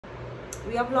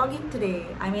we are vlogging today.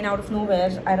 I mean, out of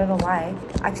nowhere. I don't know why.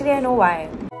 Actually, I know why.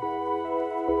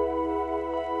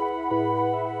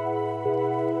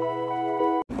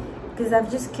 Because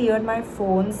I've just cleared my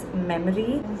phone's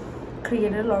memory,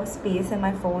 created a lot of space in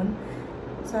my phone.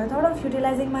 So I thought of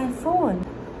utilizing my phone.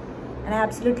 And I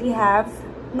absolutely have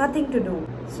nothing to do.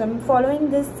 So I'm following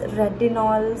this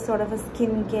retinol sort of a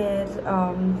skincare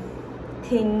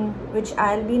thing, which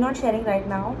I'll be not sharing right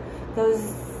now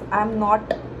because I'm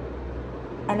not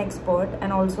an expert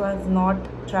and also I've not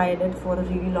tried it for a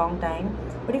really long time.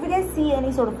 But if you guys see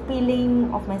any sort of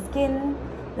peeling of my skin,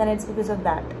 then it's because of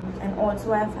that. And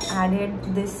also I've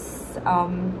added this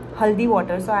haldi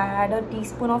water. So I add a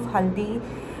teaspoon of haldi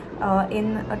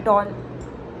in a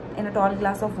tall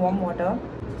glass of warm water.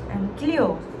 And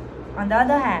Cleo, on the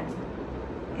other hand,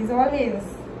 is always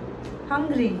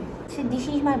hungry. This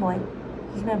is my boy.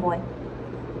 He's my boy.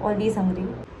 Always hungry.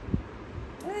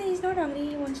 No, he's not hungry.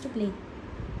 He wants to play.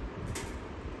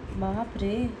 Baap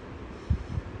re.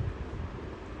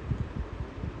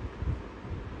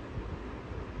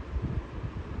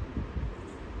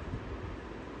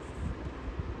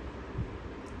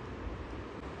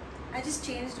 I just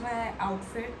changed my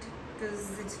outfit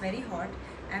because it's very hot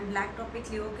and black top पे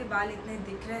Cleo के बाल इतने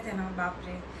दिख रहे थे ना बाप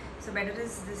रे. So better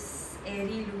is this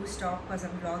airy loose top because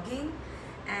I'm vlogging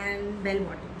and bell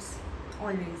bottoms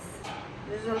always.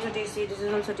 This is also tasty. This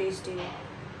is also tasty.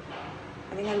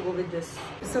 I think I'll go with this.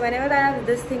 So whenever I have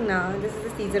this thing now, this is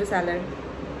a Caesar salad.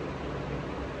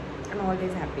 I'm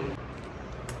always happy.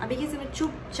 अभी कैसे मैं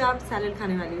चुपचाप salad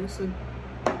खाने वाली हूँ. So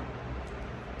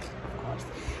of course.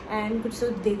 And कुछ तो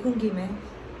देखूँगी मैं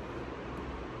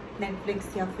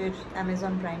Netflix या फिर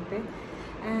Amazon Prime पे.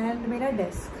 And मेरा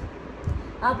डेस्क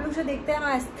आप लोग जो देखते हैं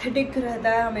ना एस्थेटिक रहता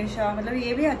है हमेशा. मतलब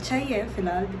ये भी अच्छा ही है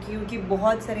फिलहाल क्योंकि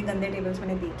बहुत सारे गंदे टेबल्स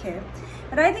मैंने देखे हैं.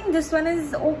 But I think this one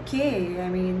is okay. I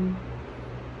mean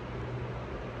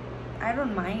I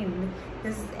don't mind.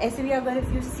 ऐसे भी अगर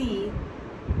इफ यू सी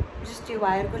जस्ट ये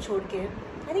वायर को छोड़ के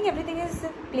I think everything is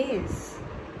in place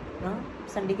ना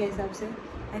संडे के हिसाब से.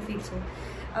 I feel so.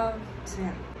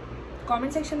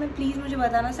 Comment section में प्लीज़ मुझे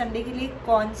बताना संडे के लिए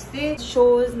कौन से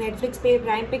शोज़ नेटफ्लिक्स पे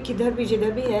प्राइम पे किधर भी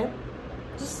जिधर भी है.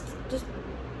 just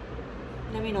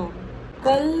let me know.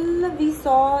 Kal we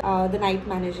saw the Night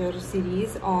Manager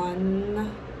series on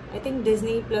I think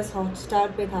Disney plus Hotstar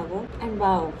पे था वो. And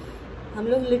wow, हम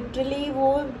लोग literally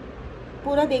वो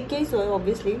पूरा देख के ही सोए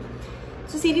obviously.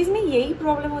 So series में यही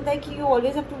problem होता है कि you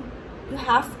always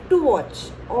have to watch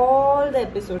all the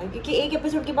episode क्योंकि एक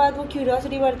episode के बाद वो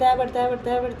curiosity बढ़ता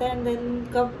है and then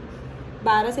कब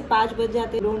 12 से 5 बज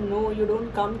जाते. you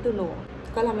don't come to know.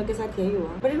 कल हम लोग के साथ यही हुआ.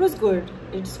 But it was good.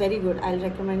 It's very good. I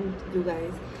recommend you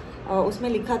guys. उसमें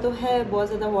लिखा तो है बहुत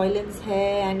ज़्यादा वायलेंस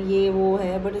है एंड ये वो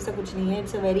है बट ऐसा कुछ नहीं है.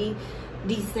 It's a very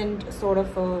decent sort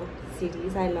of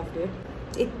series. I loved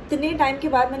it. इतने टाइम के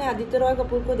बाद मैंने आदित्य रॉय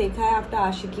कपूर को देखा है आफ्टर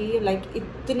आशिकी. लाइक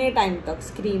इतने टाइम तक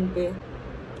स्क्रीन पे.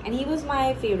 And he was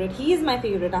my favourite. He is my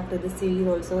favourite after this series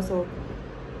also. So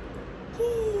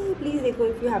please देखो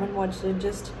if you haven't watched it.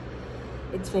 Just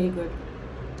it's very good.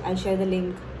 I share the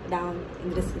link down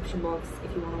in the description box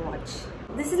if you want to watch.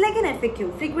 This is like an FAQ,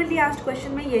 frequently asked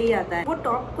question में यही आता है. वो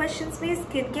top questions में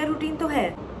skin care routine तो है.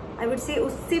 I would say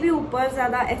उससे भी ऊपर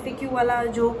ज़्यादा FAQ वाला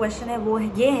जो question है वो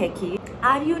ये है कि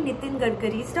Are you Nitin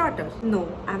Gadkari's daughter? No,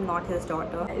 I'm not his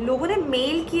daughter. लोगों ने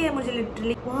मेल की है मुझे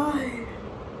literally. Why?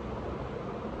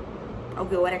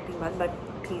 Okay, overacting बात, but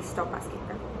please stop asking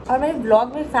that. और मेरे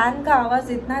ब्लॉग में फ़ैन का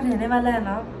आवाज़ इतना रहने वाला है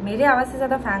ना. मेरे आवाज़ से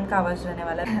ज़्यादा फ़ैन का आवाज़ रहने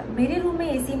वाला है. मेरे रूम में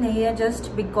एसी नहीं है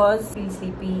just because feel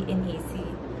sleepy in AC.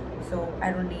 So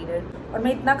I don't need it. और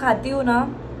मैं इतना खाती हूँ ना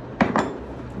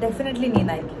डेफिनेटली नींद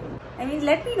आएगी. I mean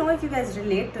let me know if you guys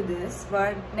relate to this.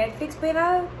 But Netflix पे ना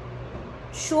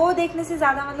शो देखने से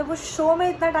ज़्यादा मतलब वो शो में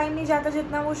इतना टाइम नहीं जाता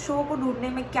जितना वो शो को ढूंढने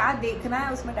में क्या देखना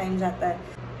है उसमें टाइम जाता है.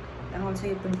 एंड ऑल्सो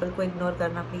ये पिंपल को इग्नोर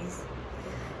करना प्लीज़.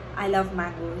 I love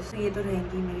mangoes. ये तो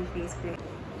रहेंगी मेरी फेस पे.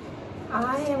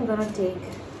 I am gonna take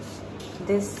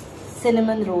this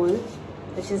cinnamon roll,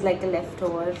 which is like a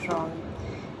leftover from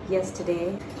yesterday.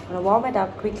 I'm gonna warm it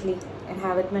up quickly and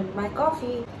have it with my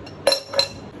coffee.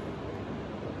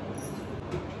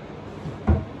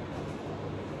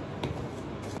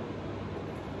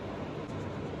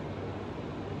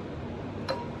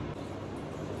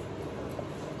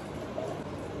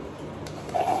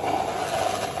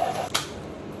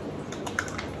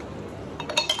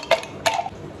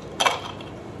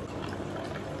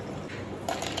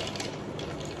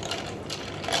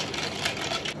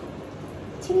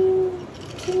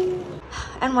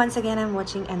 And once again I'm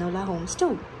watching Enola Holmes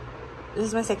too. This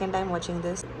is my second time watching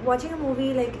this. Watching a movie,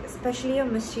 like especially a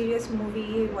mysterious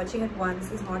movie, watching it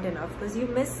once is not enough because you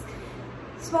miss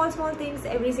small things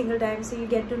every single time, so you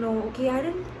get to know, okay,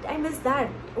 I missed that,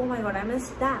 oh my god, I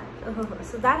missed that.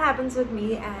 So that happens with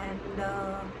me, and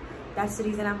that's the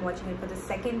reason I'm watching it for the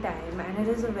second time. And it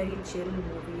is a very chill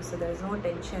movie, so there's no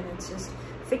tension. It's just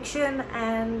fiction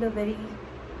and a very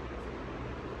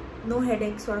no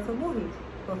headache sort of a movie.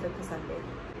 Perfect for Sunday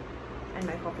and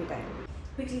my coffee time.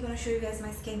 Quickly gonna show you guys my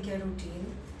skincare routine.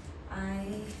 I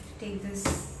take this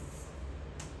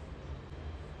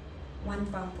 1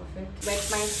 pump of it, wet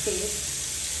my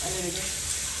face a little bit.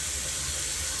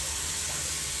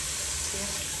 Yeah.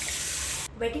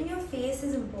 Wetting your face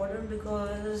is important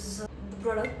because the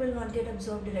product will not get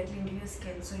absorbed directly into your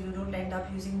skin, so you don't end up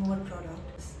using more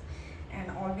products. And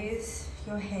always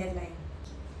your hairline,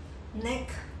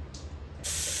 neck,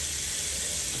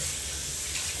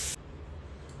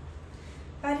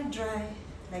 pat it dry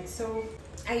like so.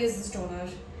 I use this toner.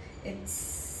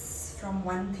 It's from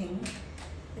One Thing.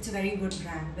 It's a very good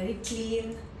brand, very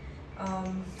clean,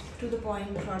 to the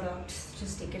point product.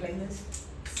 Just take it like this,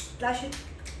 splash it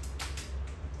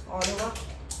all over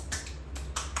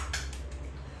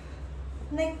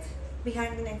neck,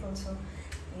 behind the neck also,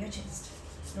 and your chest.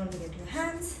 Don't forget your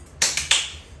hands.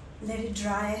 Let it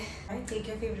dry. Right, take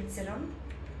your favorite serum.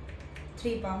 I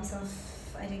take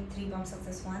 3 pumps of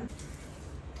this one.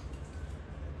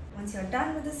 Once you're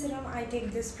done with the serum, I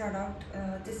take this product.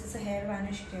 This is a hair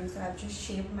vanish cream, so I've just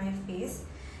shaved my face.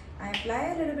 I apply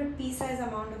a little bit pea-size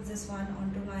amount of this one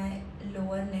onto my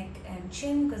lower neck and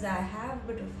chin because I have a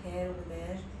bit of hair over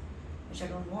there which I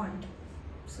don't want.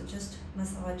 So just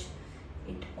massage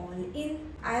it all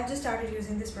in. I have just started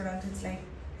using this product. It's like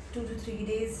 2 to 3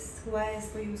 days हुआ है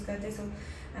इसको use करते, so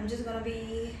I'm just gonna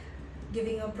be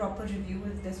giving a proper review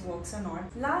if this works or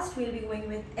not. Last, we'll be going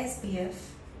with SPF,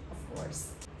 of course.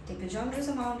 Take a generous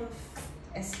amount of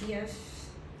SPF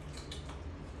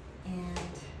and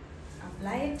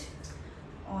apply it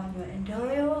on your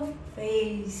entire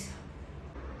face.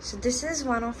 So this is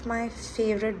one of my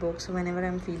favorite books whenever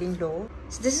I'm feeling low.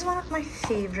 So this is one of my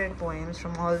favorite poems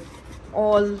from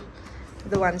all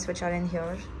the ones which are in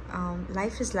here.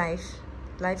 Life is life.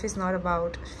 Life is not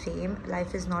about fame.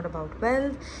 Life is not about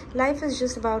wealth. Life is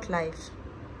just about life.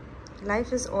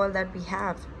 Life is all that we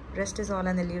have. Rest is all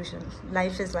an illusion.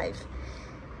 Life is life.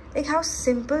 Like how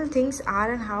simple things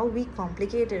are and how we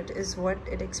complicate it is what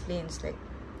it explains. Like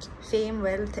fame,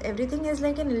 wealth, everything is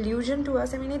like an illusion to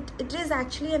us. I mean, it is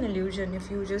actually an illusion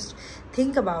if you just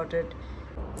think about it.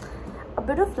 A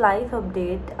bit of life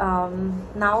update.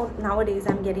 Nowadays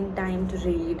I'm getting time to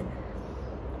read,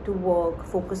 to work,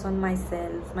 focus on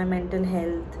myself, my mental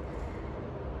health.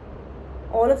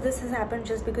 All of this has happened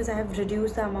just because I have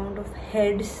reduced the amount of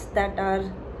heads that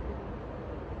are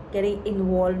getting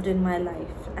involved in my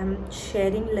life. I'm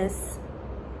sharing less,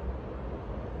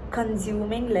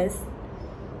 consuming less,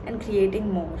 and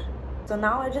creating more. So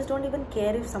now I just don't even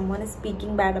care if someone is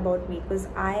speaking bad about me because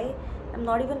I am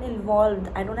not even involved.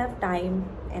 I don't have time,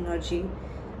 energy,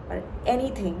 or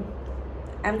anything.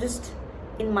 I'm just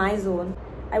in my zone.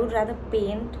 I would rather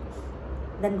paint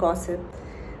than gossip.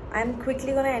 I'm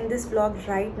quickly gonna end this vlog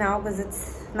right now because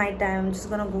it's night time. I'm just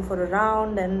gonna go for a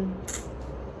round and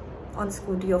on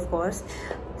scooty, of course.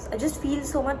 So I just feel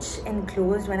so much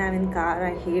enclosed when I'm in car.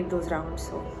 I hate those rounds.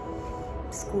 So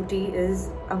scooty is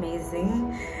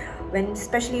amazing.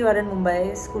 Especially you are in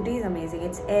Mumbai, scooty is amazing.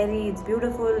 It's airy, it's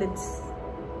beautiful, it's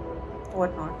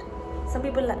whatnot. Some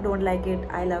people don't like it.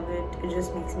 I love it. It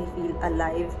just makes me feel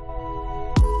alive.